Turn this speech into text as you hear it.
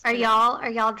Are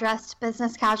y'all dressed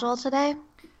business casual today?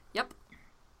 Yep.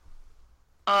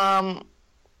 I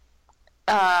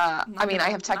mean, I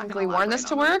have technically worn this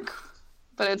to work,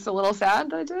 but it's a little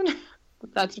sad that I did.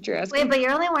 That's what you're asking. Wait, but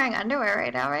you're only wearing underwear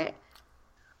right now, right?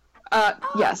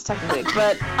 Yes, technically,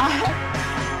 but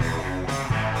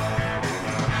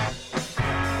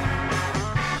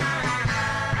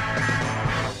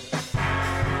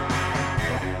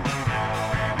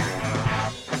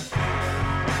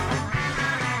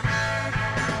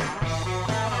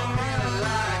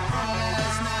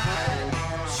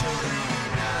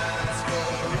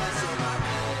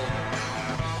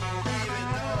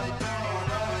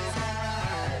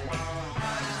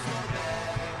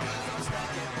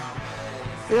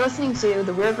you're listening to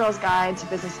The Weird Girl's Guide to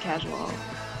Business Casual.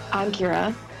 I'm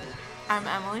Kira. I'm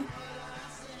Emily.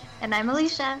 And I'm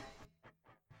Alicia.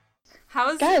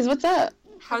 Guys, what's up?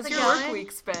 How's your work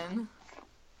week's been?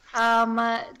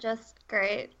 Just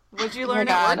great. What'd you learn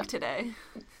at work today?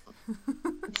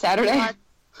 It's Saturday.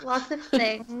 Lots of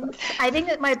things. I think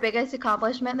that my biggest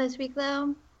accomplishment this week,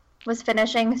 though, was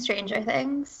finishing Stranger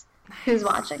Things. Nice. Who's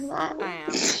watching that? I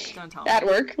am. Don't tell me. At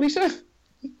work, Alicia?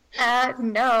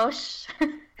 No.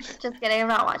 Just kidding. I'm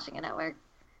not watching it at work.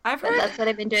 That's what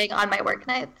I've been doing on my work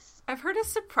nights. I've heard a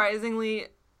surprisingly,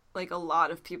 a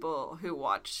lot of people who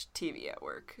watch TV at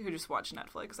work, who just watch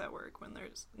Netflix at work when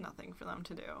there's nothing for them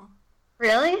to do.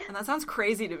 Really? And that sounds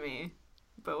crazy to me,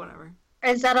 but whatever.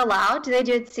 Is that allowed? Do they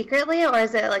do it secretly, or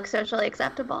is it, socially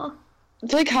acceptable?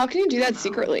 It's how can you do that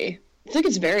secretly?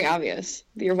 It's very obvious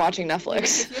that you're watching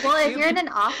Netflix. If you're in an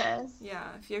office. Yeah,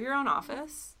 if you have your own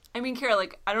office. I mean, Kira,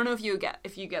 I don't know if you get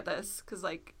this, because,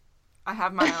 I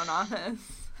have my own office.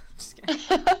 Just kidding.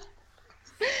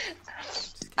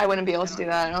 I wouldn't be able to do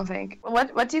that, I don't think.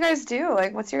 What do you guys do?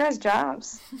 What's your guys'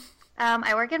 jobs?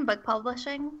 I work in book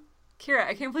publishing. Kira,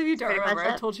 I can't believe you don't remember.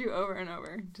 I've told you over and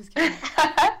over. Just kidding.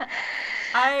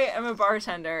 I am a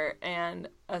bartender and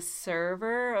a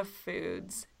server of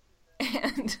foods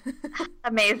and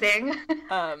amazing.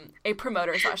 A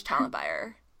promoter / talent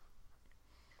buyer.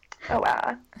 Oh,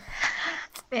 wow.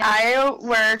 I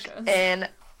work in,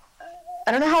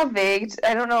 I don't know how vague,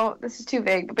 I don't know, this is too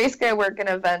vague, but basically I work in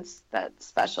events that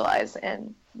specialize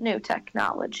in new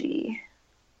technology.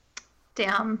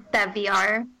 Damn, that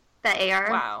VR, that AR.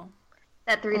 Wow.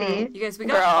 That 3D. You guys, we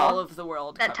got all of the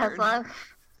world that covered. Tesla.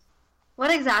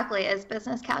 What exactly is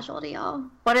business casual to y'all?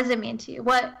 What does it mean to you?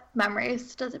 What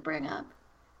memories does it bring up?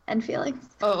 And feelings?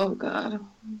 Oh, God.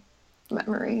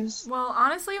 Memories. Well,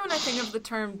 honestly, when I think of the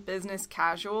term business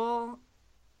casual,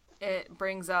 it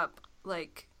brings up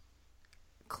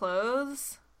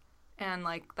clothes and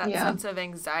that sense of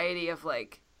anxiety of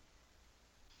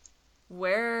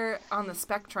where on the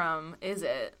spectrum is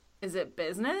it? Is it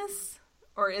business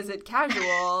or is it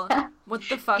casual? What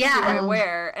the fuck do I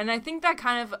wear? And I think that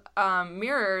kind of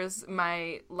mirrors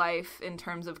my life in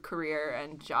terms of career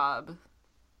and job.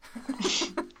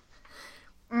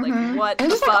 What the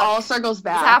just fuck all circles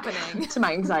back is happening to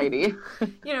my anxiety.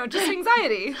 Just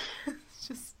anxiety.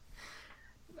 Just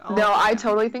I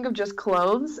totally think of just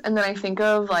clothes, and then I think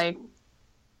of it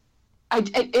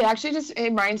actually just it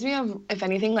reminds me of, if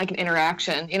anything, an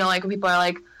interaction. When people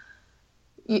are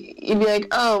you'd be like,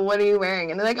 oh, what are you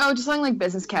wearing? And they're like, oh, just something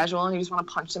business casual, and you just want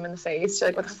to punch them in the face. You're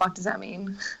like, what the fuck does that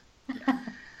mean? So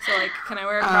can I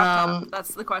wear a crop top?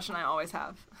 That's the question I always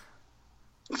have.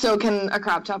 So can a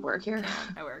crop top work here?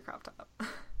 I wear a crop top.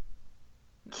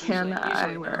 Can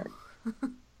I wear?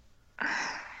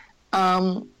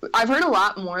 I've heard a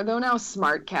lot more though now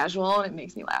smart casual, and it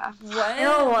makes me laugh. What? Ew,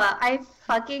 I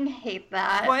fucking hate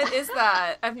that. What is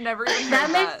that? I've never even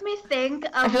heard that. Makes me think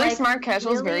of I feel like smart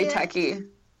casual is very techie.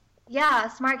 Yeah,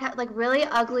 really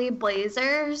ugly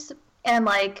blazers and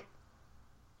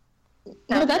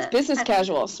No, that's business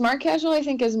casual. Smart casual, I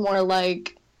think, is more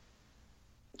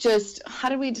just, how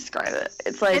do we describe it?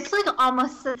 It's it's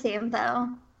almost the same though.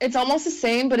 It's almost the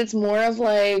same, but it's more of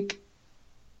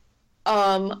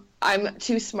I'm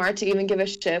too smart to even give a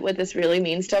shit what this really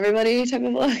means to everybody type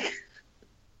of look.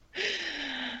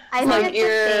 I think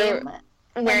it's the same.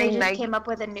 Wearing they just came up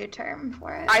with a new term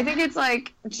for it. I think it's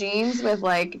jeans with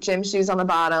gym shoes on the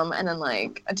bottom and then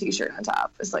a t-shirt on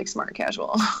top. It's smart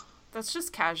casual. That's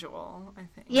just casual, I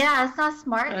think. Yeah, it's not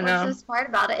smart. What's so smart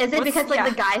about it? Is it because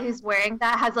the guy who's wearing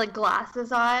that has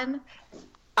glasses on?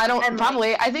 I don't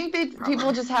probably. I think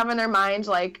people just have in their mind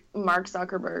Mark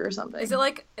Zuckerberg or something. Is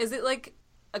it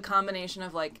a combination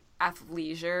of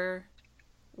athleisure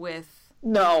with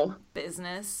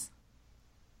business?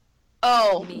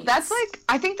 Oh, that's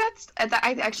I think that's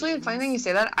actually funny thing you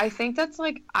say that. I think that's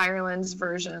Ireland's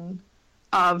version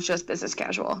of just business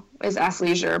casual is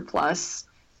athleisure plus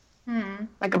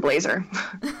like a blazer.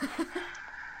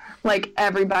 Like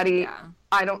everybody,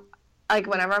 I don't, like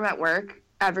whenever I'm at work,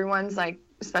 everyone's like,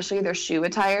 especially their shoe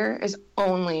attire is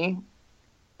only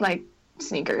like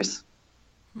sneakers.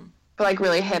 But like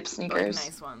really hip sneakers. Like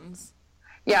nice ones.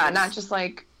 Yeah, not just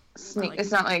like, it's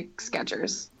not like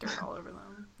Skechers. Dirt all over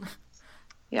them.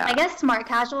 Yeah. I guess smart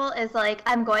casual is like,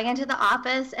 I'm going into the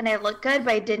office and I look good,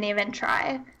 but I didn't even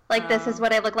try. Like, this is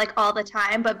what I look like all the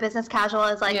time. But business casual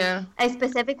is like, I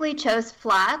specifically chose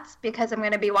flats because I'm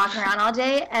going to be walking around all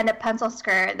day, and a pencil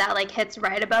skirt that, like, hits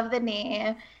right above the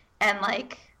knee, and,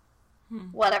 like,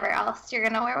 whatever else you're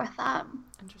going to wear with that.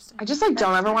 Interesting. I just, like,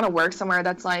 don't ever want to work somewhere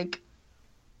that's, like,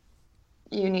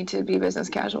 you need to be business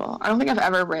casual. I don't think I've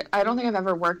ever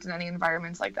worked in any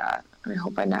environments like that. I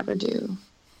hope I never do.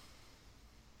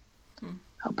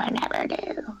 Hope I never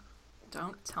do.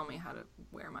 Don't tell me how to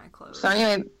wear my clothes. So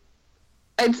anyway,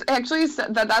 it's actually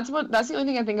that's the only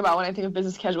thing I think about when I think of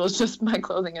business casual is just my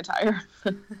clothing attire.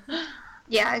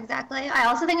 Yeah, exactly. I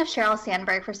also think of Sheryl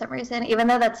Sandberg for some reason, even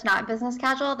though that's not business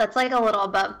casual. That's like a little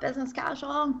above business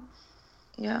casual.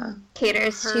 Yeah.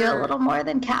 Caters to a little more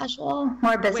than casual,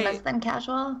 more business than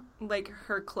casual. Like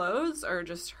her clothes or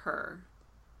just her?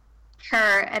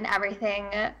 Her and everything.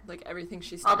 Like everything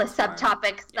she stands all the for.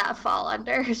 Subtopics that fall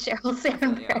under Sheryl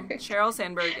Sandberg. Yeah. Sheryl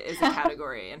Sandberg is a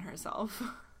category in herself.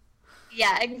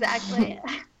 Yeah, exactly.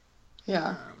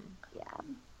 Yeah. Yeah.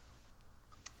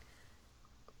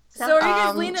 So are you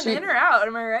guys leaning in or out?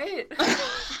 Am I right?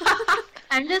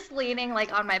 I'm just leaning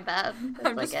like on my bed.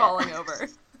 I'm just falling over.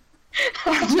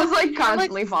 Just like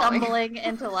constantly falling. Stumbling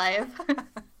into life.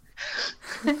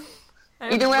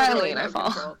 Either way I lean, I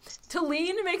fall. Control. To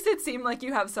lean makes it seem like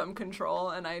you have some control,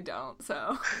 and I don't,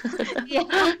 so.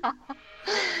 Yeah.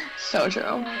 So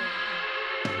true.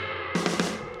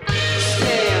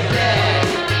 Stand back,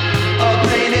 a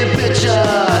painted picture,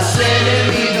 sending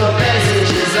me the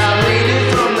messages, I read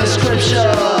it from the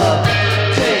scripture.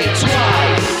 Think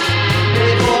twice,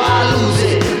 before I lose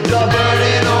it, the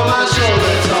burden on my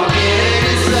shoulder, talking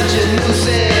is such a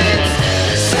nuisance,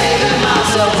 saving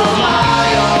myself from my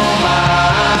own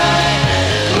mind,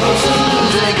 close to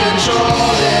losing control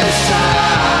this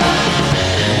time,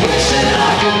 wishing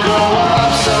I could grow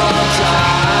up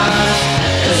sometimes,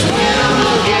 'cause when I'm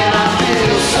looking I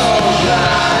feel so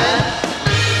blind.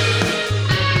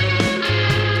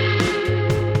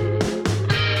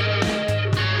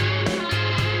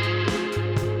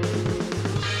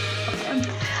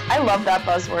 I love that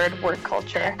buzzword, work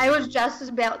culture. I was just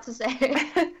about to say.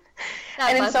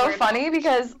 And it's so funny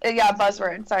because,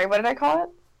 buzzword. Sorry, what did I call it?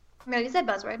 No, you said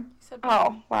buzzword.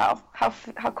 Oh, wow. How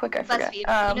quick I forget.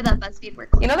 BuzzFeed. You know that BuzzFeed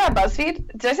work culture. You know that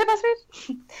BuzzFeed? Did I say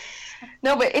BuzzFeed?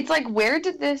 No, but it's like, where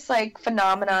did this, like,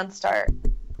 phenomenon start?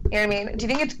 You know what I mean? Do you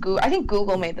think it's Google? I think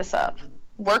Google made this up.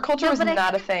 Work culture was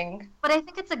not a thing. But I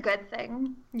think it's a good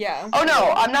thing. Yeah. Oh,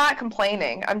 no, I'm not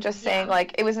complaining. I'm just saying,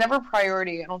 like, it was never a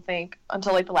priority, I don't think,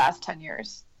 until, like, the last 10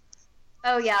 years.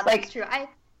 Oh, yeah, that's true. I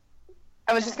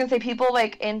was just going to say, people,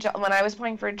 like, when I was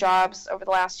applying for jobs over the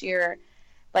last year,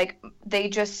 like, they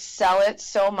just sell it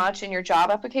so much in your job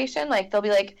application. Like, they'll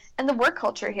be like, and the work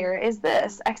culture here is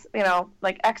this,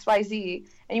 like, XYZ.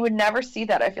 And you would never see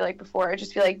that, I feel like, before. It'd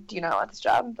just be like, do you not want this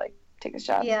job? Like, take this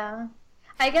job. Yeah.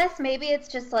 I guess maybe it's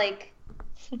just, like,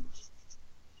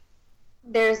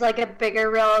 there's, like, a bigger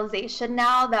realization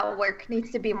now that work needs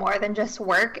to be more than just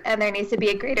work, and there needs to be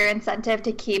a greater incentive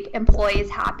to keep employees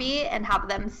happy and have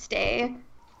them stay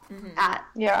at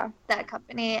that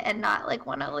company and not, like,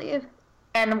 want to leave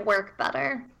and work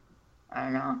better. I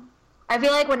don't know. I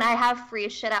feel like when I have free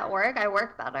shit at work, I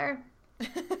work better.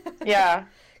 Yeah.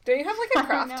 Don't you have, like, a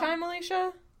craft time,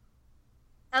 Alicia?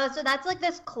 Oh, so that's, like,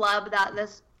 this club that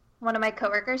one of my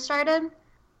coworkers started.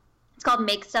 It's called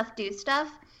Make Stuff, Do Stuff.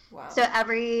 Wow. So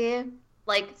every,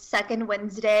 like, second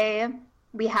Wednesday,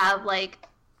 we have, like,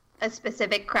 a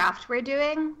specific craft we're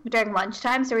doing during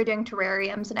lunchtime. So we're doing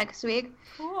terrariums next week.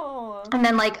 Cool. And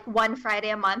then, like, one Friday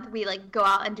a month, we, like, go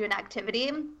out and do an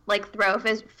activity, like throw a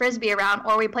frisbee around,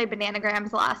 or we played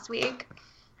bananagrams last week.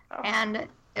 Oh. And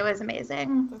it was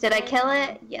amazing. Did I kill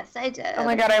it? Yes, I did. Oh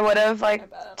my god, I would have, like,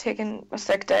 taken a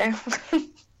sick day.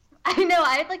 I know,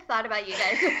 I had, like, thought about you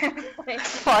guys.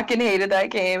 Fucking hated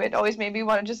that game. It always made me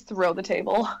want to just throw the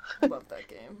table. Love that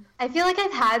game. I feel like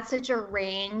I've had such a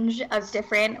range of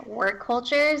different work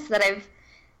cultures that I've...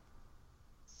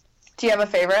 Do you have a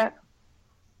favorite?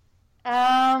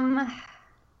 I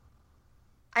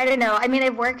don't know. I mean,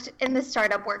 I've worked in the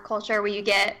startup work culture where you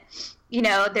get, you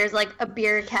know, there's, like, a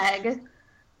beer keg.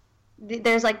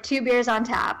 There's, like, 2 beers on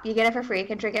tap. You get it for free. You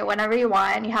can drink it whenever you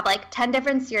want. You have, like, 10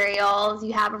 different cereals.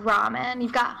 You have ramen.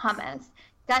 You've got hummus.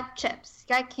 You got chips.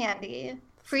 You got candy.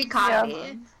 Free coffee.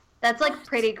 Yeah. That's like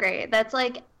pretty great. That's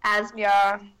like as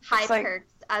high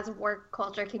perks as work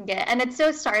culture can get. And it's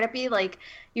so startup-y. Like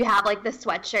you have like the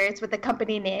sweatshirts with the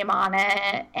company name on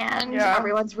it, and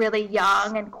everyone's really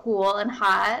young and cool and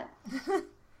hot.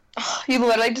 You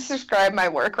literally just described my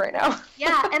work right now.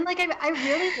 Yeah, and like I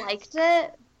really liked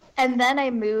it, and then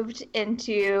I moved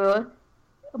into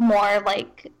more I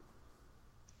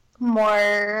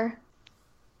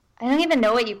don't even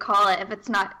know what you call it if it's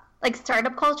not like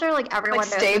startup culture, like everyone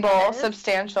like stable,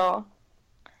 substantial.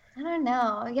 I don't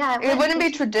know. Yeah, it wouldn't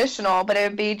be traditional, but it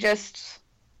would be just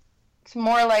it's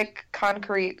more like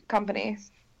concrete company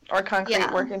or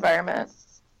concrete work environment.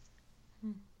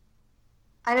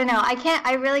 I don't know.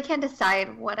 I really can't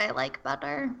decide what I like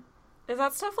better. Is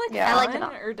that stuff like fun, I like it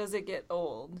all. Or does it get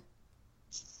old?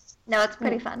 No, it's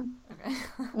pretty fun. Okay.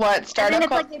 What, startup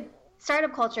culture? It's like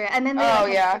startup culture, and then they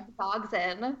put dogs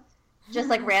in, just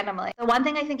like randomly. The one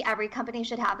thing I think every company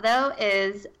should have, though,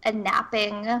 is a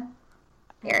napping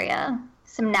area.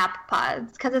 Some nap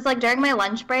pods. Because it's like during my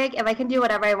lunch break, if I can do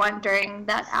whatever I want during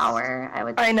that hour, I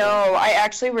would sleep. I know. I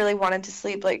actually really wanted to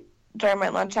sleep, like, during my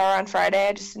lunch hour on Friday.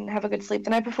 I just didn't have a good sleep the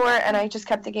night before, and I just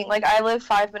kept thinking, like, I live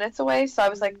 5 minutes away, so I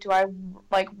was like, do I,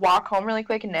 like, walk home really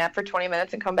quick and nap for 20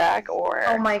 minutes and come back, or...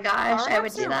 Oh my gosh, I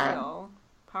would do that.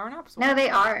 Power naps? No, they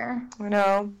are. I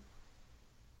know.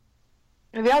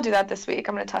 Maybe I'll do that this week.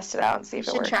 I'm going to test it out and see if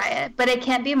it works. You should try it, but it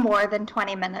can't be more than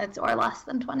 20 minutes or less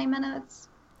than 20 minutes.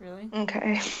 Really?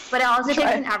 Okay. But it also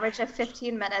takes an average of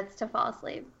 15 minutes to fall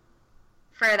asleep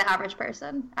for the average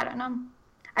person. I don't know.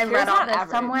 I read all this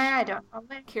somewhere. I don't know.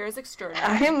 Kira's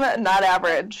extraordinary. I'm not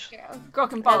average. Girl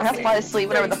can fall asleep. I have to fall asleep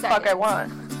whenever the fuck I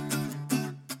want.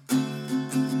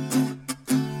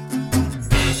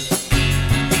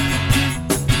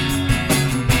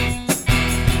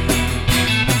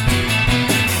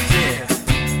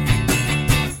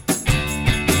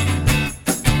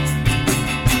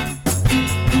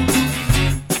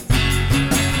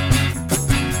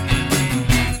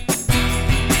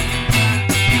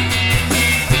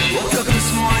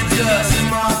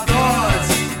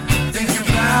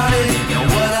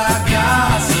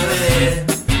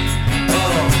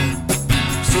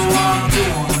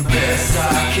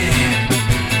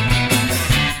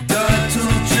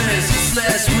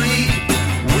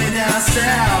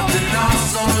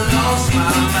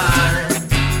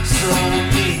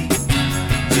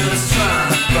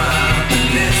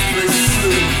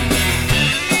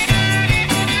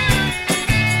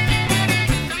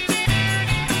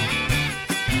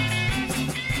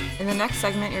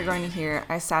 Segment you're going to hear,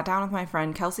 I sat down with my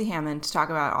friend Kelsey Hammond to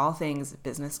talk about all things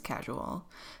business casual.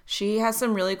 She has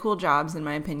some really cool jobs in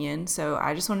my opinion, so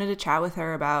I just wanted to chat with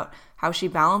her about how she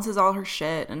balances all her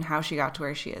shit and how she got to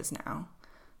where she is now.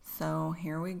 So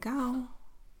here we go.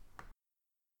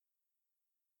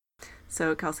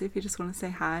 So Kelsey, if you just want to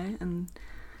say hi, and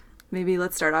maybe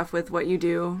let's start off with what you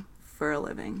do for a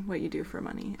living, what you do for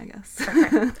money, I guess.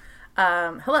 Okay.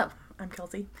 Hello, I'm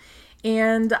Kelsey.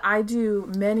 And I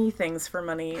do many things for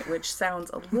money, which sounds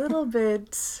a little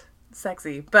bit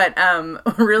sexy. But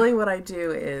really what I do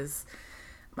is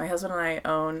my husband and I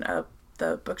own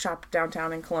the bookshop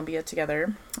downtown in Columbia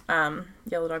together,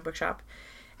 Yellow Dog Bookshop.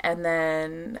 And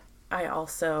then I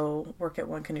also work at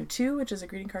One Canoe 2, which is a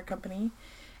greeting card company.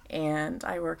 And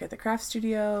I work at the craft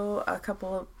studio a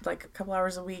couple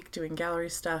hours a week doing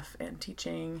gallery stuff and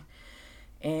teaching.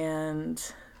 And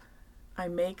I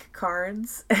make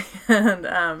cards and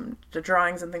the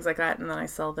drawings and things like that, and then I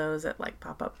sell those at like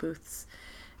pop-up booths,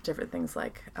 different things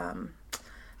like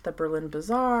the Berlin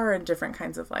Bazaar and different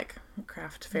kinds of like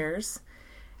craft fairs.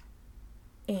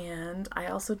 And I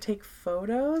also take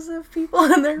photos of people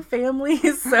and their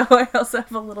families, so I also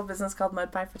have a little business called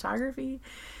Mud Pie Photography,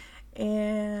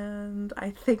 and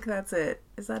I think that's it.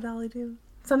 Is that all I do?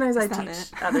 Sometimes I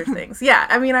teach other things. Yeah,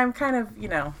 I mean, I'm kind of,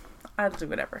 I'll do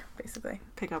whatever, basically.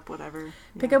 Pick up whatever. Yeah.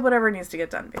 Pick up whatever needs to get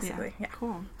done, basically. Yeah.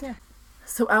 Cool. Yeah.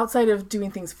 So outside of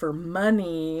doing things for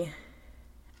money,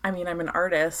 I mean, I'm an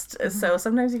artist, so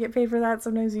sometimes you get paid for that,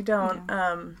 sometimes you don't.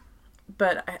 Yeah.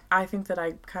 But I think that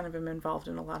I kind of am involved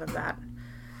in a lot of that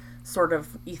sort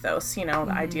of ethos, the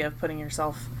idea of putting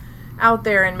yourself out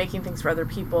there and making things for other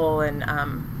people and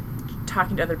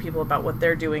talking to other people about what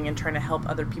they're doing and trying to help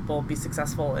other people be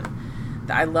successful, and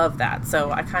I love that.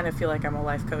 So I kind of feel like I'm a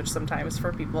life coach sometimes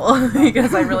for people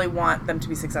because I really want them to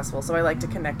be successful. So I like to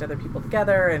connect other people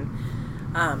together and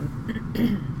I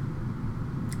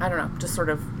don't know, just sort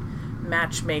of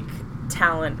match make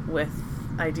talent with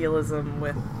idealism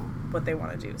with what they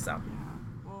want to do. So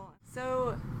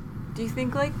so do you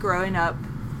think like growing up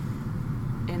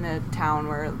in a town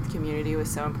where the community was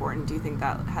so important, do you think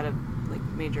that had a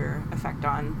major effect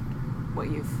on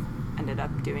what you've ended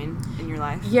up doing in your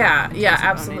life. Yeah, like, yeah,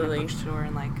 absolutely. Owning a bookstore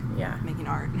and like making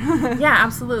art. Yeah,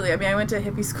 absolutely. I mean, I went to a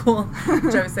hippie school,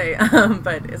 which I would say,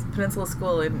 but it's Peninsula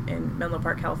School in Menlo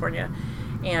Park, California,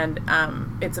 and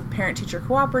it's a parent-teacher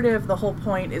cooperative. The whole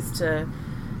point is to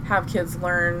have kids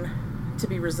learn to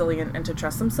be resilient and to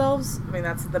trust themselves. I mean,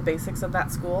 that's the basics of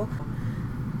that school.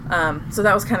 So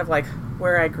that was kind of like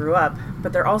where I grew up,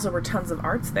 but there also were tons of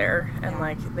arts there, and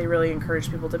like they really encouraged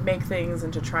people to make things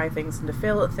and to try things and to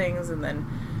fail at things and then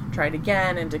try it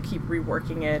again and to keep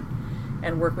reworking it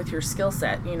and work with your skill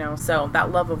set, you know. So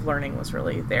that love of learning was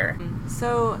really there.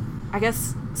 So I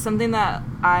guess something that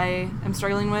I am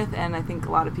struggling with, and I think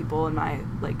a lot of people in my,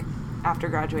 like, after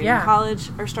graduating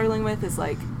college are struggling with, is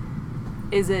like,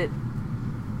 it's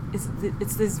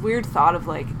this weird thought of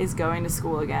like, is going to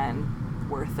school again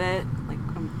worth it? Like,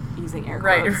 I'm using air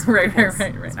quotes. Right.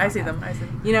 I see them.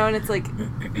 You know, and it's like,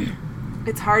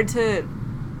 it's hard to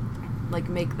like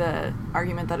make the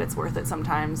argument that it's worth it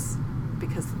sometimes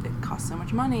because it costs so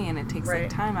much money and it takes like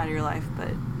time out of your life. But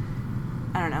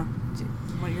I don't know.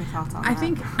 What are your thoughts on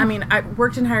that? I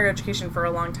worked in higher education for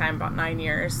a long time, about 9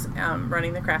 years,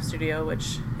 running the craft studio,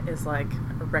 which is like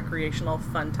a recreational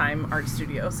fun time art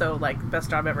studio. So like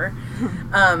best job ever.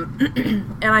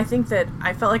 And I think that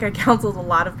I felt like I counseled a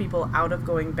lot of people out of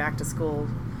going back to school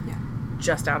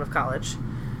just out of college.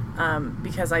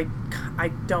 Because I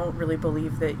don't really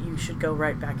believe that you should go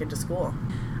right back into school.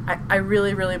 I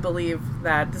really, really believe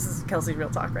that, this is Kelsey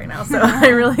Real Talk right now, so I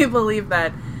really believe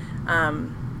that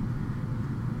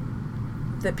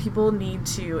that people need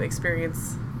to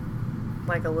experience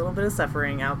like a little bit of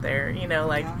suffering out there, you know,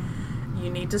 like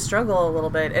you need to struggle a little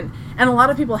bit, and a lot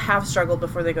of people have struggled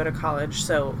before they go to college,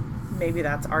 so maybe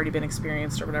that's already been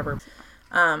experienced or whatever.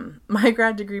 My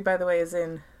grad degree, by the way, is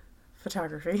in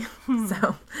photography.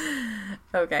 So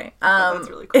okay. That's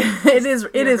really cool. it is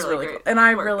really cool. And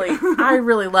I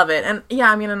really love it. And yeah,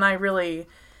 I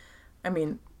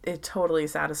mean it totally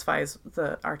satisfies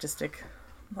the artistic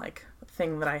like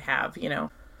thing that I have, you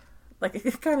know. Like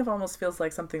it kind of almost feels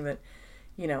like something that,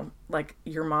 you know, like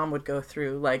your mom would go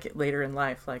through like later in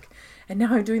life, like, and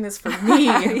now I'm doing this for me.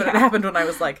 But it happened when I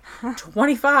was like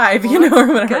 25, you know, or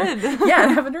whatever. Good. Yeah,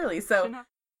 it happened early. So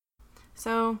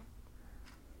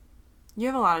you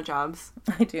have a lot of jobs.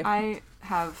 I do. I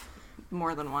have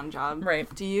more than one job. Right.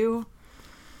 Do you?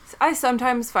 I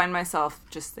sometimes find myself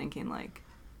just thinking, like,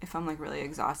 if I'm, like, really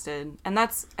exhausted, and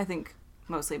that's, I think,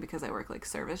 mostly because I work, like,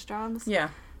 service jobs. Yeah.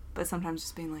 But sometimes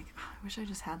just being like, oh, I wish I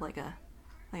just had, like a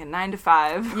 9 to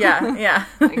 5. Yeah.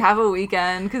 Like, have a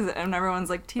weekend, because when everyone's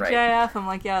like, TGIF, I'm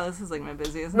like, yeah, this is, like, my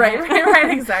busiest night.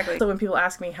 Right, exactly. So when people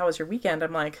ask me, how was your weekend?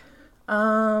 I'm like,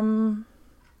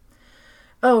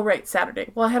 oh, right, Saturday.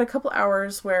 Well, I had a couple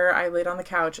hours where I laid on the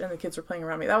couch and the kids were playing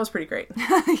around me. That was pretty great.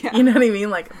 Yeah. You know what I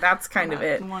mean? Like, that's kind of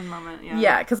it. One moment, yeah.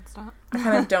 Yeah, because I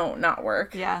kind of don't not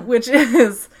work. Yeah. Which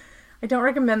is, I don't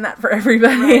recommend that for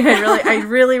everybody. Right. I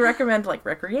really recommend, like,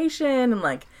 recreation and,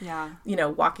 like, you know,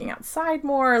 walking outside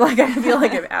more. Like, I feel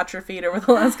like I've atrophied over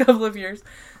the last couple of years.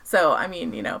 So, I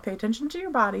mean, you know, pay attention to your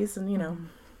bodies and, you know,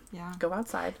 go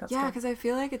outside. That's because I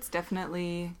feel like it's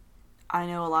definitely, I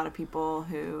know a lot of people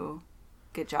who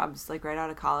get jobs like right out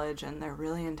of college and they're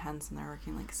really intense and they're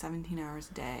working like 17 hours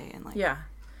a day and like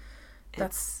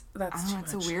that's I don't know,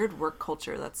 it's a weird work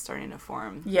culture that's starting to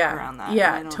form around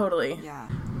that. Totally.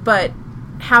 But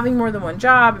having more than one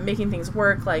job, making things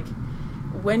work, like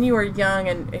when you are young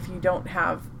and if you don't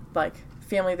have like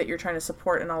family that you're trying to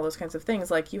support and all those kinds of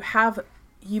things, like you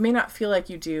may not feel like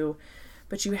you do,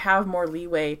 but you have more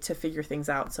leeway to figure things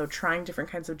out. So trying different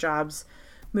kinds of jobs,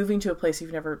 moving to a place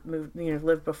you've never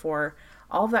lived before,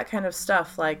 all of that kind of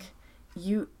stuff, like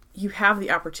you have the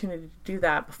opportunity to do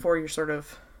that before you sort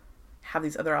of have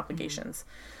these other obligations.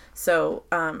 So,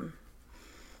 you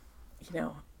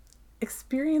know,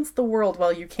 experience the world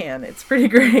while you can. It's pretty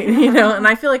great, you know, and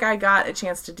I feel like I got a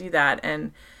chance to do that.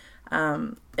 And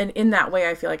in that way,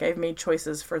 I feel like I've made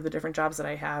choices for the different jobs that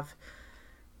I have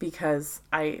because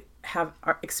I have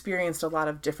experienced a lot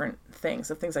of different things,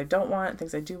 of things I don't want,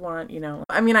 things I do want, you know.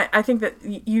 I mean, I think that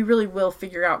you really will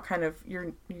figure out kind of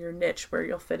your niche where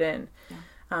you'll fit in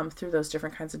through those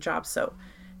different kinds of jobs. So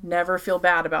never feel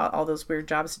bad about all those weird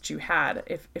jobs that you had.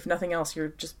 If nothing else, you're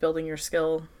just building your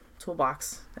skill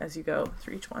toolbox as you go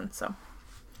through each one. So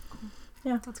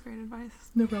yeah. That's great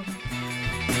advice. No problem.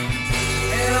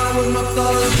 And I with my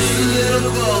thoughts just a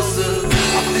little closer. I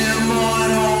feel more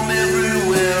at home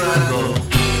everywhere I go.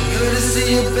 Good to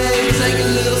see you, babe, take a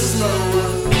little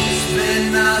slower. It's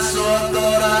been nice, so I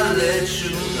thought I'd let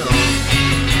you know.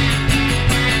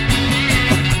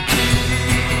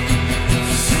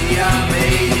 See, I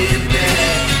made it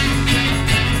back.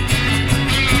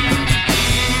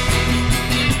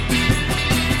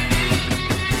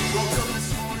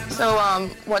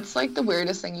 What's like the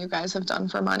weirdest thing you guys have done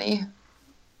for money?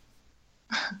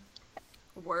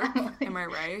 Work? Am I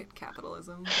right?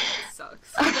 Capitalism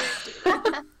sucks.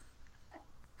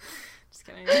 Just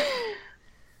kidding.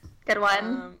 Good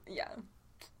one. Yeah.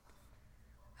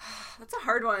 That's a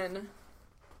hard one.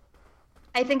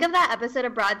 I think of that episode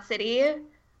of Broad City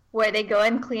where they go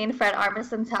and clean Fred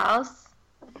Armisen's house.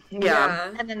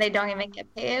 Yeah. And then they don't even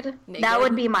get paid. Naked. That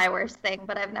would be my worst thing,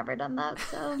 but I've never done that,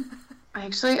 so.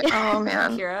 Actually, oh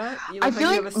man. Kira, I feel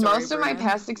like most of my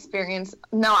past experience,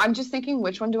 no, I'm just thinking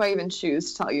which one do I even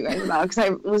choose to tell you guys about, because I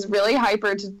was really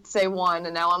hyper to say one,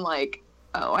 and now I'm like,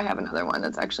 oh, I have another one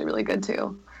that's actually really good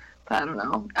too. But I don't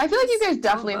know. I feel like you guys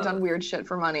definitely have done weird shit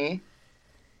for money.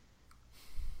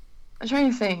 I'm trying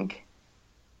to think.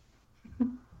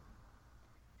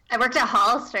 I worked at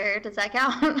Hollister. Does that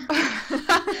count?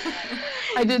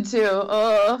 I did too.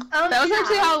 That was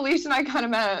actually how Alicia and I kind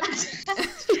of met.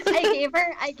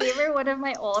 I gave her one of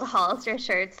my old Hollister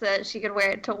shirts so that she could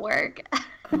wear it to work.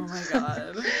 Oh my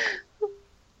god.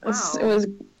 Wow. It was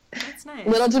That's nice.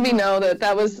 Little did we know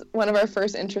that was one of our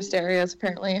first interest areas,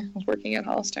 apparently, was working at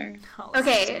Hollister.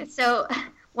 Okay, so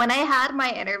when I had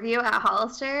my interview at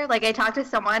Hollister, like, I talked to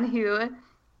someone who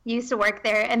used to work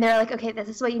there, and they're like, okay, this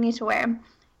is what you need to wear.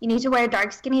 You need to wear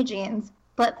dark skinny jeans,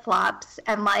 flip-flops,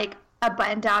 and, like, a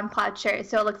button-down plaid shirt,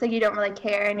 so it looks like you don't really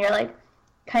care, and you're, like,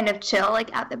 kind of chill,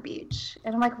 like, at the beach.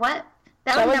 And I'm like, what?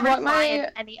 That would never fly in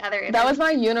any other interview. That was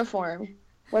my uniform,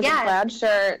 was a plaid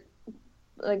shirt,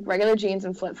 like, regular jeans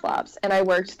and flip-flops, and I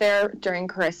worked there during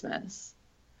Christmas.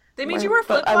 They made you wear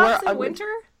flip-flops in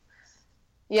winter?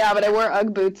 Yeah, but I wore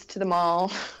Ugg boots to the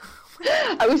mall.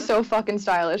 I was so fucking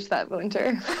stylish that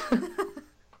winter.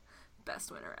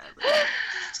 Best winter ever.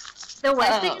 The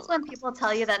worst thing is when people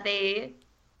tell you that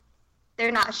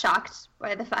they're not shocked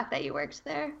by the fact that you worked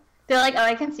there. They're like, oh,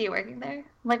 I can see you working there. I'm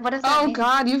like, what does that mean? Oh,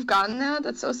 God, you've gotten that?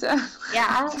 That's so sad.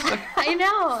 Yeah, I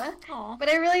know. Aww. But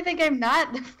I really think I'm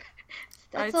not.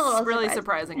 That's a little really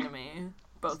surprising to me.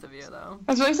 Both of you, though.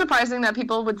 It's really surprising that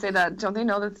people would say that. Don't they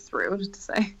know that's rude to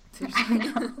say? I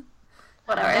know.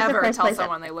 Whatever. Never tell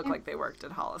someone they look like they worked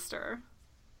at Hollister.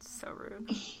 It's so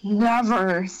rude.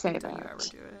 Never say that. Don't you ever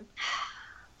do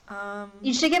it.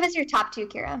 You should give us your top two,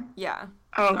 Kira. Yeah.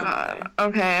 Oh, God.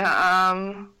 Okay.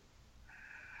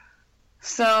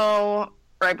 So,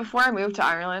 right before I moved to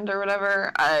Ireland or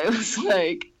whatever, I was,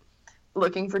 like,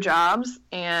 looking for jobs,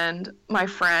 and my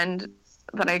friend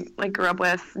that I, like, grew up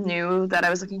with knew that I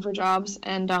was looking for jobs,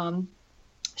 and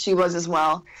she was as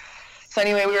well. So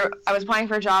anyway, I was applying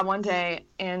for a job one day,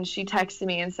 and she texted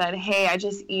me and said, hey, I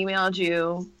just emailed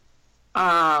you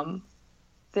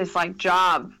this, like,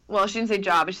 job. Well, she didn't say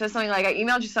job, but she said something like, I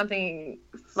emailed you something,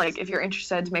 like, if you're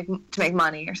interested to make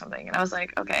money or something. And I was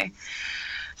like, okay.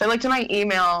 So I looked at my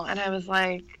email, and I was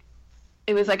like,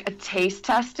 it was like a taste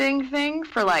testing thing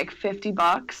for like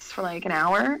 $50 for like an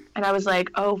hour. And I was like,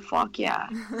 oh, fuck yeah,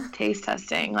 taste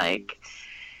testing. Like,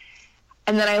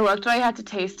 and then I looked what I had to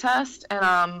taste test, and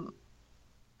so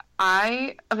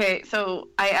I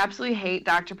absolutely hate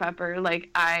Dr. Pepper. Like,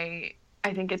 I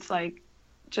think it's like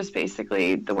just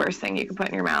basically the worst thing you can put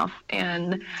in your mouth.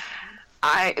 And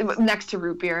next to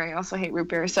root beer, I also hate root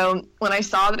beer. So when I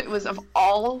saw that it was, of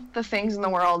all the things in the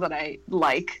world that I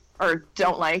like or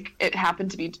don't like, it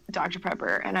happened to be Dr.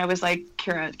 Pepper. And I was like,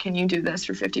 Kira, can you do this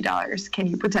for $50? Can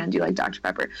you pretend you like Dr.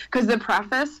 Pepper? Because the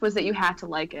preface was that you had to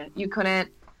like it. You couldn't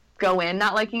go in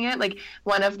not liking it. Like,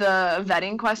 one of the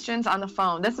vetting questions on the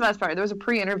phone, that's the best part, there was a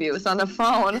pre-interview, it was on the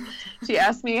phone. She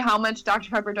asked me how much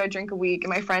Dr. Pepper do I drink a week, and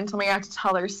my friend told me I had to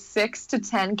tell her 6 to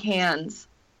 10 cans.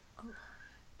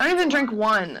 I don't even drink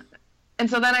one. And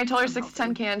so then I told her 6 to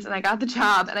 10 cans, and I got the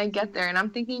job, and I get there, and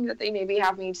I'm thinking that they maybe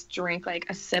have me drink like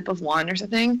a sip of one or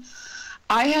something.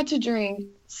 I had to drink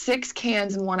 6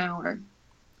 cans in 1 hour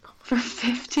for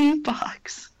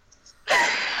 $50.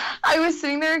 I was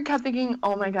sitting there and kept thinking,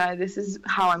 oh my God, this is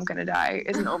how I'm going to die,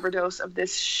 is an overdose of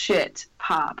this shit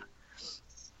pop.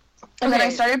 And then I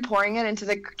started pouring it into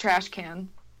the trash can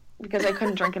because I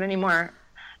couldn't drink it anymore.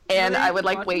 And I would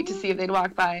like wait to see if they'd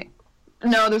walk by.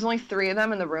 No, there's only 3 of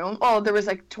them in the room. Oh, there was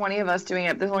like 20 of us doing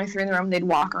it. There's only 3 in the room. They'd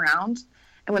walk around.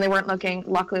 And when they weren't looking,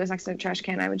 luckily it was next to the trash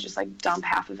can, I would just like dump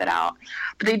half of it out.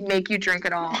 But they'd make you drink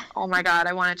it all. Oh my God,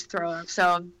 I wanted to throw up.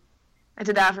 So I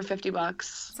did that for $50.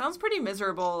 Sounds pretty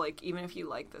miserable, like, even if you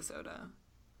like the soda.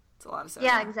 It's a lot of soda.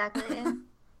 Yeah, exactly.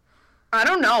 I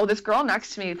don't know. This girl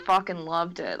next to me fucking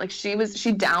loved it. Like, she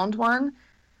downed one,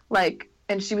 like,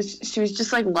 and she was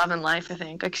just like loving life, I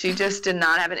think. Like, she just did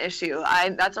not have an issue.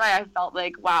 That's why I felt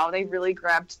like, wow, they really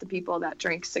grabbed the people that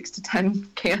drink 6 to 10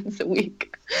 cans a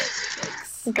week.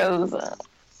 Because,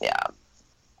 yeah.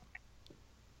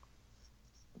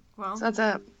 Well, so that's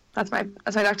it. That's my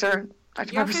Dr.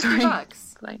 Pepper story.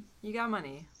 $50. You got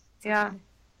money. Yeah.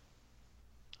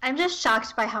 I'm just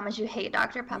shocked by how much you hate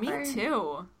Dr. Pepper. Me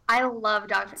too. I love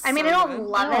I don't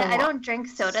love it. I don't drink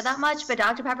soda that much, but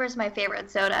Dr. Pepper is my favorite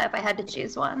soda if I had to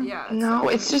choose one. Yeah. No,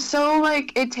 it's just so,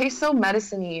 it tastes so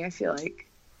medicine-y, I feel like.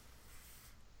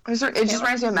 It just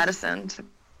reminds me of medicine.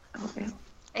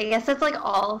 I guess it's,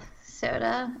 all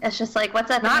soda. It's just, what's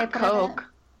that thing they put Coke. in it?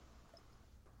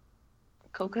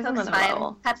 Coke is Coke's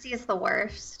fine. Pepsi is the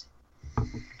worst.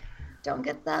 Don't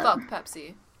get that. Fuck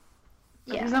Pepsi.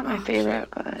 Yeah. It's not my favorite,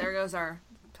 but... There goes our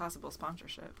possible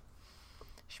sponsorship.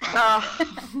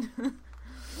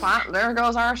 There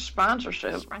goes our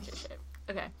sponsorship.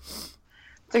 Okay.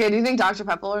 It's okay. Do you think Dr.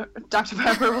 Pepper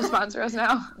will sponsor us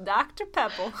now? Dr.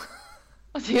 Pepper.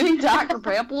 Do you think Dr.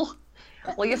 Pepper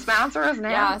will you sponsor us now?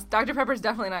 Yeah, Dr. Pepper's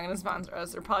definitely not going to sponsor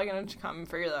us. They're probably going to come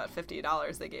for that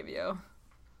 $50 they gave you.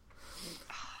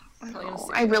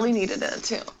 I really needed it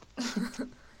too.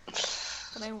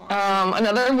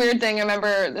 Another weird thing, I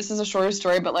remember, this is a shorter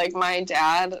story, but my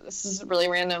dad, this is really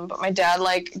random, but my dad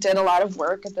did a lot of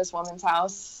work at this woman's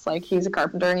house. He's a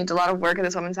carpenter and he did a lot of work at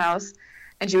this woman's house,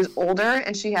 and she was older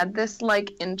and she had this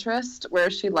interest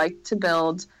where she liked to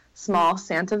build small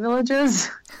Santa villages.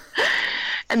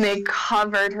 And they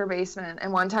covered her basement,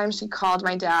 and one time she called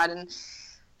my dad and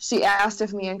she asked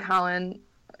if me and Colin's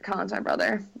my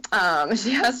brother,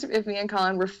 she asked if me and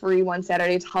Colin were free one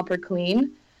Saturday to help her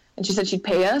clean. And she said she'd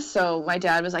pay us, so my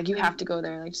dad was like, you have to go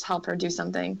there, just help her do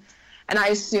something. And I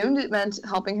assumed it meant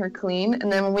helping her clean, and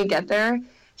then when we get there,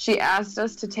 she asked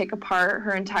us to take apart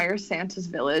her entire Santa's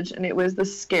village, and it was the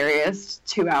scariest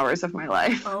 2 hours of my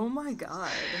life. Oh my god,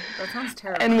 that sounds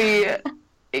terrible.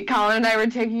 And Colin and I were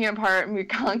taking it apart, and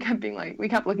Colin kept being we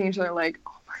kept looking at each other oh my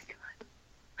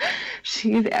god,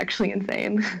 she's actually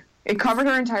insane. It covered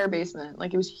her entire basement,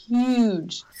 it was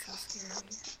huge.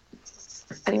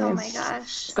 Anyways, oh my gosh.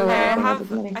 So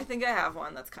I think I have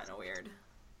one that's kind of weird.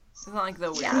 It's not the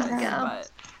weirdest,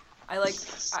 but I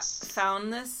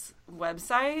found this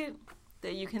website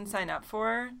that you can sign up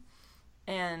for,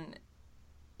 and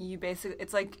you basically,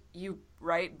 it's you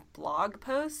write blog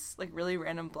posts, really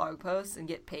random blog posts, and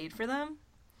get paid for them.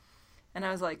 And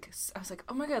I was like,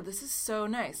 oh my god, this is so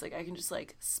nice. I can just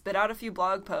spit out a few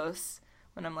blog posts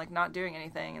when I'm not doing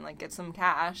anything and get some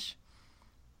cash.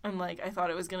 And, I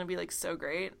thought it was going to be, so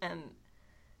great. And,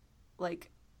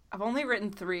 I've only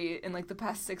written 3 in, the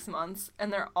past 6 months.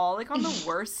 And they're all, on the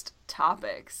worst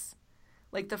topics.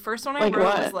 The first one I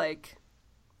wrote was,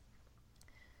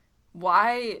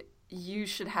 why you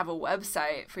should have a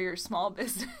website for your small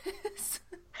business.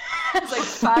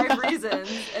 It's, 5 reasons.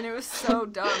 And it was so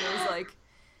dumb. It was,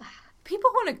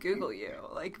 people want to Google you.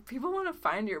 People want to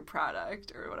find your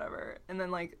product or whatever. And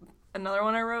then, another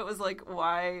one I wrote was,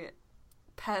 why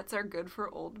pets are good for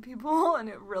old people, and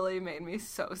it really made me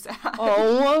so sad.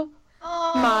 Oh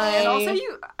my! And also,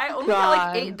 I only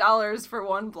got $8 for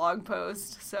one blog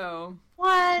post, so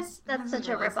what? That's such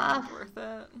a ripoff. Worth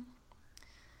it.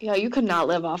 Yeah, you could not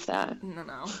live off that.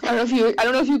 No. I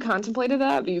don't know if you contemplated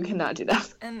that, but you cannot do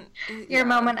that. And your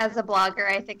moment as a blogger,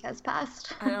 I think, has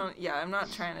passed. I'm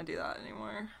not trying to do that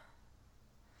anymore.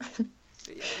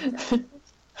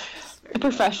 A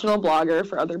professional blogger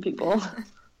for other people.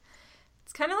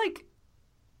 It's kind of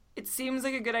it seems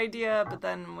like a good idea, but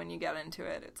then when you get into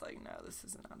it, it's no, this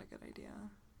is not a good idea.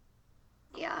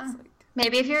 Yeah.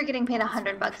 Maybe if you were getting paid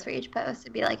 $100 for each post,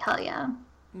 it'd be hell yeah.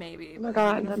 Maybe. Oh my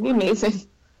god, that'd be amazing.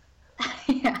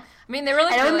 Yeah. I mean, they were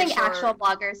I don't really think short. Actual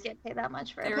bloggers get paid that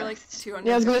much for it. They were 200.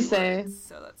 Yeah, I was gonna say. Words,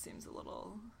 so that seems a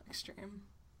little extreme,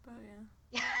 but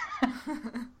yeah.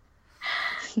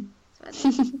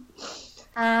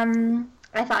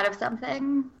 I thought of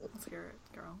something. Let's hear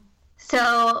it, girl.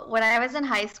 So when I was in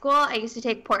high school, I used to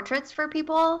take portraits for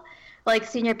people,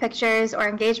 senior pictures or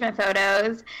engagement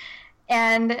photos,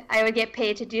 and I would get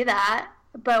paid to do that.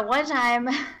 But one time,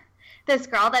 this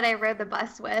girl that I rode the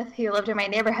bus with, who lived in my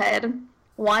neighborhood,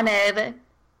 wanted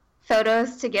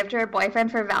photos to give to her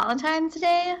boyfriend for Valentine's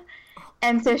Day,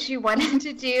 and so she wanted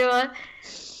to do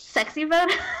sexy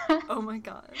photos. Oh my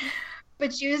god!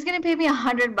 But she was gonna pay me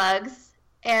 $100,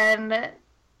 and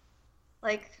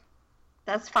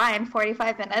that's fine.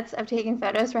 45 minutes of taking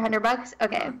photos for $100.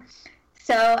 Okay,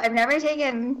 so I've never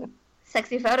taken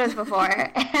sexy photos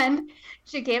before, and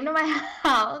she came to my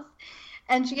house,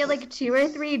 and she had 2 or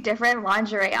 3 different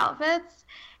lingerie outfits,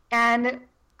 and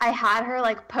I had her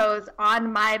pose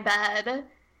on my bed,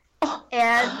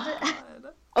 and.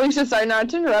 Alicia, sorry not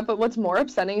to interrupt, but what's more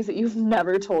upsetting is that you've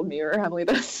never told me or Emily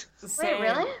this. Wait,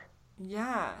 really?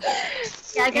 Yeah.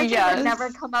 Yeah, I guess it would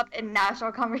never come up in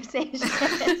national conversation.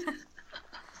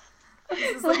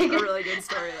 This is like a really good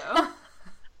story, though.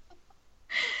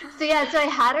 So I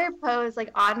had her pose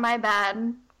like on my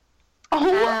bed.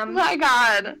 Oh my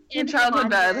god. Your childhood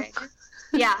bed.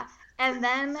 Yeah. And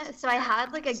then, so I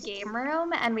had like a game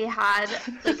room, and we had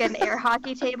like an air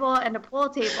hockey table and a pool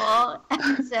table.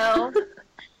 And so,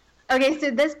 so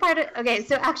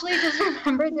actually just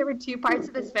remember there were two parts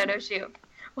of this photo shoot.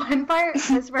 One part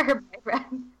was for her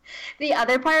boyfriend. The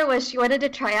other part was she wanted to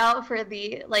try out for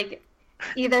the, like,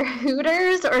 either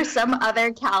Hooters or some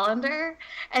other calendar,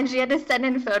 and she had to send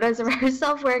in photos of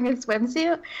herself wearing a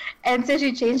swimsuit. And so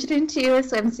she changed it into a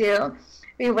swimsuit.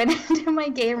 We went into my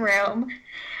game room,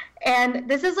 and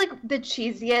this is like the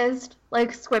cheesiest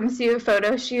like swimsuit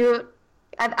photo shoot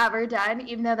I've ever done,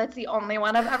 even though that's the only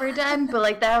one I've ever done. But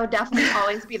like that would definitely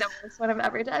always be the worst one I've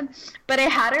ever done. But I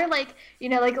had her like,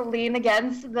 like lean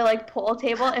against the like pool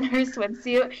table in her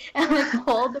swimsuit and like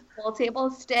hold the pool table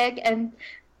stick and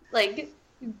like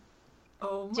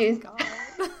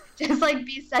just like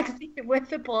be sexy with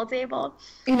the pool table.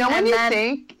 You know when you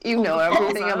think you know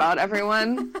everything about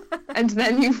everyone, and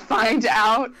then you find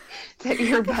out that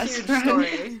your best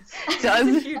friend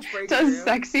does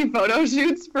sexy photo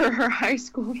shoots for her high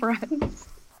school friends.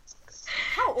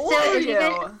 How old are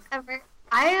you?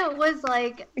 I was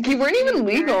like... You weren't even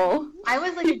legal. I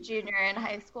was like a junior in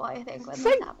high school, I think, when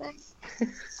this happened.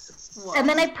 Whoa. And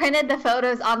then I printed the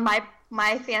photos on my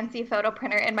fancy photo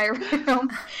printer in my room.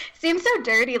 Seems so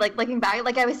dirty, like looking back.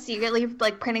 Like I was secretly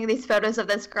like printing these photos of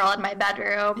this girl in my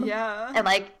bedroom. Yeah. And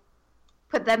like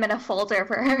put them in a folder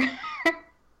for her.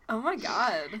 Oh my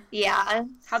god. Yeah.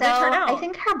 How'd they turn out? I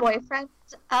think her boyfriend.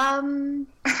 I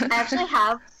actually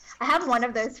have one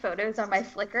of those photos on my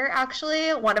Flickr.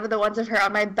 Actually, one of the ones of her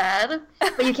on my bed,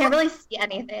 but you can't really see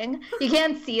anything. You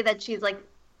can't see that she's like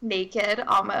naked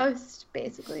almost,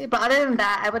 basically. But other than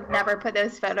that, I would never put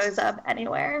those photos up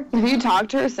anywhere. Have you talked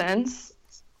to her since?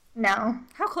 No.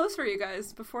 How close were you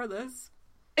guys before this?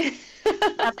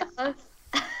 Not that close.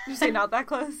 Did you say not that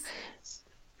close?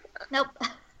 Nope.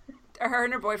 Are her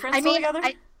and her boyfriend still together?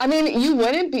 I mean, you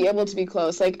wouldn't be able to be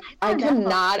close. Like, I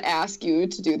cannot ask you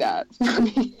to do that for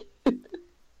me.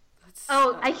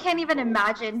 I can't even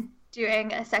imagine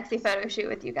doing a sexy photo shoot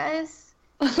with you guys.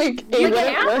 Like, it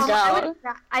wouldn't work out.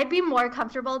 I'd be more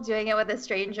comfortable doing it with a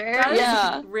stranger.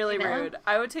 That is really rude.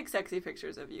 I would take sexy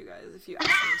pictures of you guys if you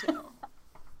asked me to.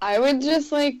 I would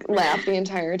just, like, laugh the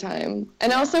entire time.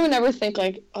 And I also would never think,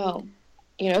 like, oh,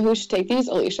 who should take these?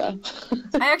 Alicia.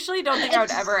 I actually don't think I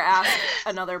would ever ask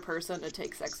another person to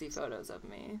take sexy photos of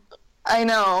me. I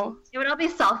know. It would all be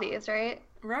selfies, right?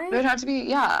 Right? It would have to be,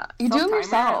 yeah. You do them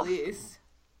yourself. At least.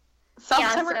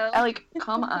 Self-timer,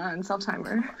 come on,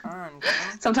 self-timer.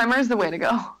 Self-timer is the way to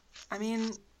go. I mean,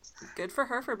 good for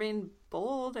her for being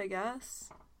bold, I guess.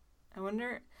 I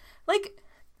wonder, like,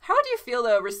 how would you feel,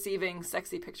 though, receiving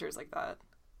sexy pictures like that?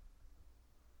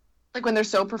 Like, when they're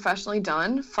so professionally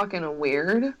done? Fucking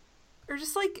weird. Or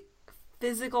just, like,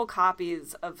 physical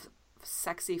copies of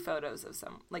sexy photos of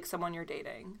someone you're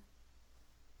dating.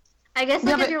 I guess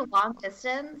if you're long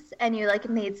distance and you like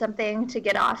need something to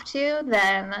get off to,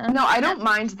 then no, I don't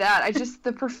mind that. I just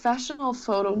the professional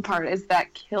photo part is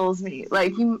that kills me.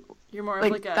 Like you're more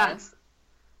like a that's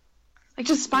like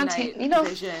just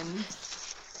spontaneous,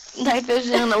 night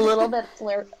vision, a little bit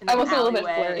flirty. I was a little bit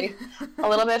flirty, a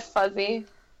little bit fuzzy.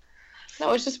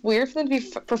 No, it's just weird for them to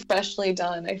be professionally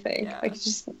done. I think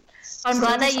I'm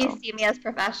glad that you see me as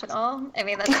professional. I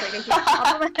mean, that's like a huge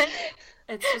compliment.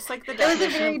 It's just like the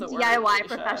definition of the word. It was a very DIY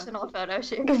professional photo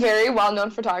shoot. A very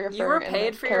well-known photographer. You were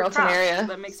paid for your craft.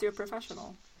 That makes you a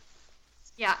professional.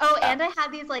 Yeah. Oh, and I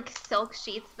had these like silk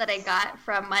sheets that I got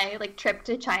from my like trip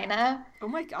to China. Oh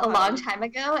my god. A long time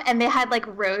ago, and they had like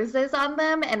roses on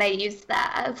them, and I used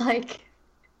that as like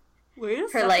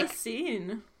the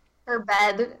scene. Her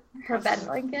bed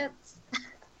blankets.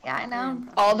 Yeah, I know.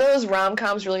 All those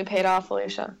rom-coms really paid off,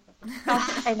 Alicia.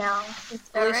 I know.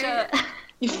 It's so Alicia, right.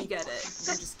 You get it.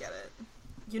 You just get it.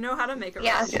 You know how to make a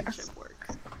relationship work.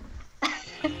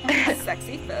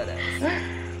 Sexy photos.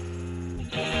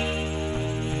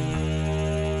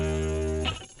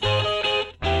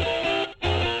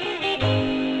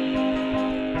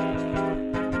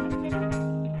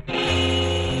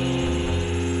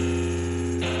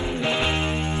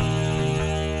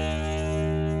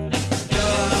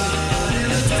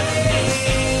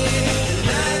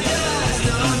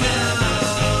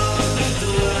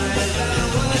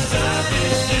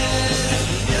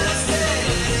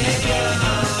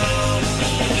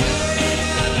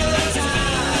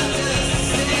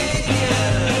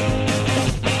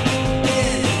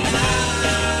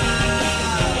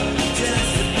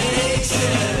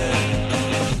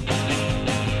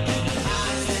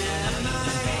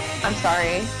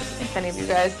 sorry if any of you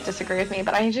guys disagree with me,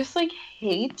 but I just, like,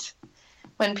 hate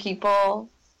when people...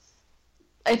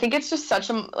 I think it's just such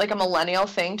a millennial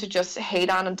thing to just hate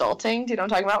on adulting. Do you know what I'm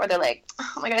talking about? Where they're like,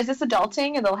 oh my God, is this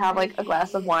adulting? And they'll have, like, a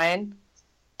glass of wine.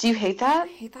 Do you hate that? I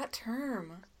hate that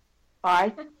term.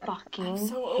 I fucking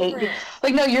hate it.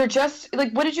 Like, no, you're just,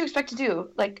 like, what did you expect to do?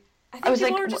 Like, I think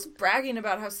people are just bragging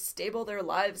about how stable their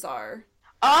lives are.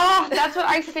 Oh, that's what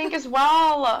I think as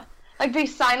well. Like, they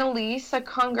sign a lease, like,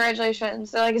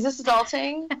 congratulations. They're like, is this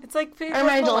adulting? It's like, am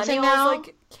I adulting now?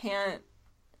 Like, can't.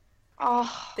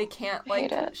 Oh, they can't,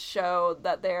 like, show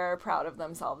that they're proud of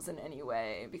themselves in any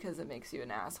way because it makes you an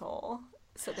asshole.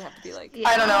 So they have to be like...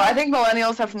 I don't know. I think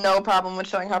millennials have no problem with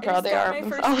showing how proud they are of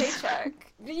themselves. My first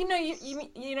paycheck. You know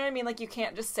what I mean? Like, you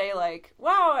can't just say, like,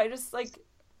 wow, I just, like...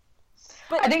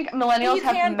 But I think millennials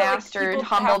have mastered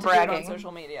humble bragging. On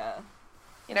social media.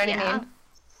 You know what I mean?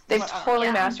 They've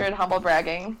totally mastered humble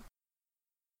bragging.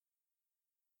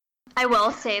 I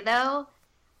will say, though,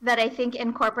 that I think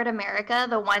in corporate America,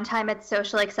 the one time it's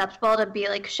socially acceptable to be,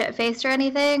 like, shit-faced or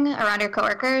anything around your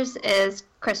coworkers is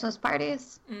Christmas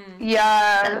parties. Mm.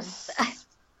 Yes.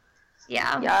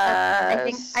 Yeah.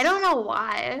 Yes. I don't know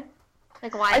why.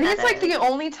 Like, why I think it's, like, the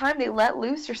only time they let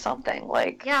loose or something.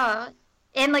 Like... Yeah.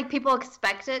 And, like, people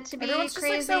expect it to be Everyone's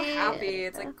crazy. Just, like, so happy.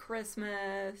 It's, like,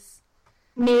 Christmas.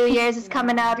 New Year's is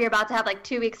coming up. You're about to have, like,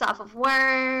 2 weeks off of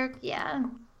work. Yeah.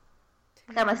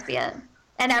 That must be it.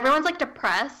 And everyone's, like,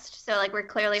 depressed, so, like, we're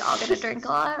clearly all going to drink a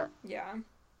lot. Yeah.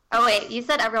 Oh, wait, you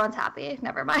said everyone's happy.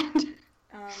 Never mind.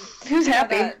 Who's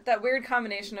happy? That weird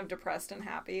combination of depressed and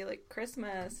happy. Like,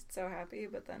 Christmas, it's so happy,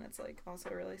 but then it's, like, also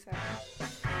really sad.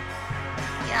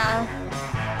 Yeah.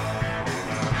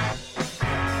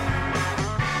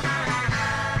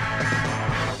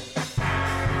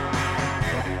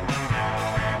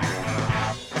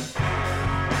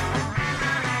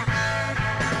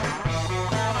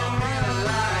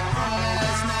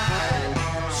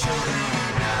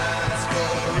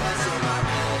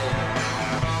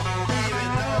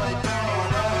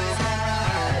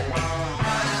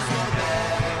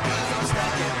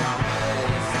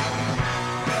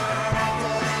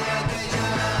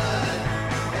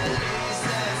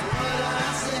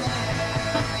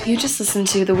 You just listened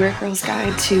to The Weird Girl's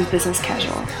Guide to Business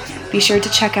Casual. Be sure to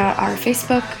check out our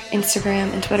Facebook,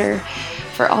 Instagram, and Twitter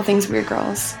for all things Weird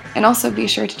Girls. And also be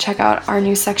sure to check out our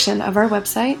new section of our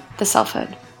website, The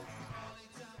Selfhood.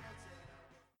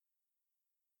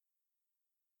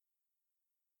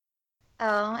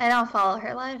 Oh, and I'll follow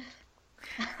her life.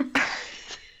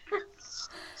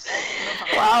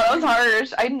 Wow, that was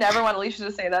harsh. I never want Alicia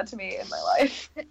to say that to me in my life.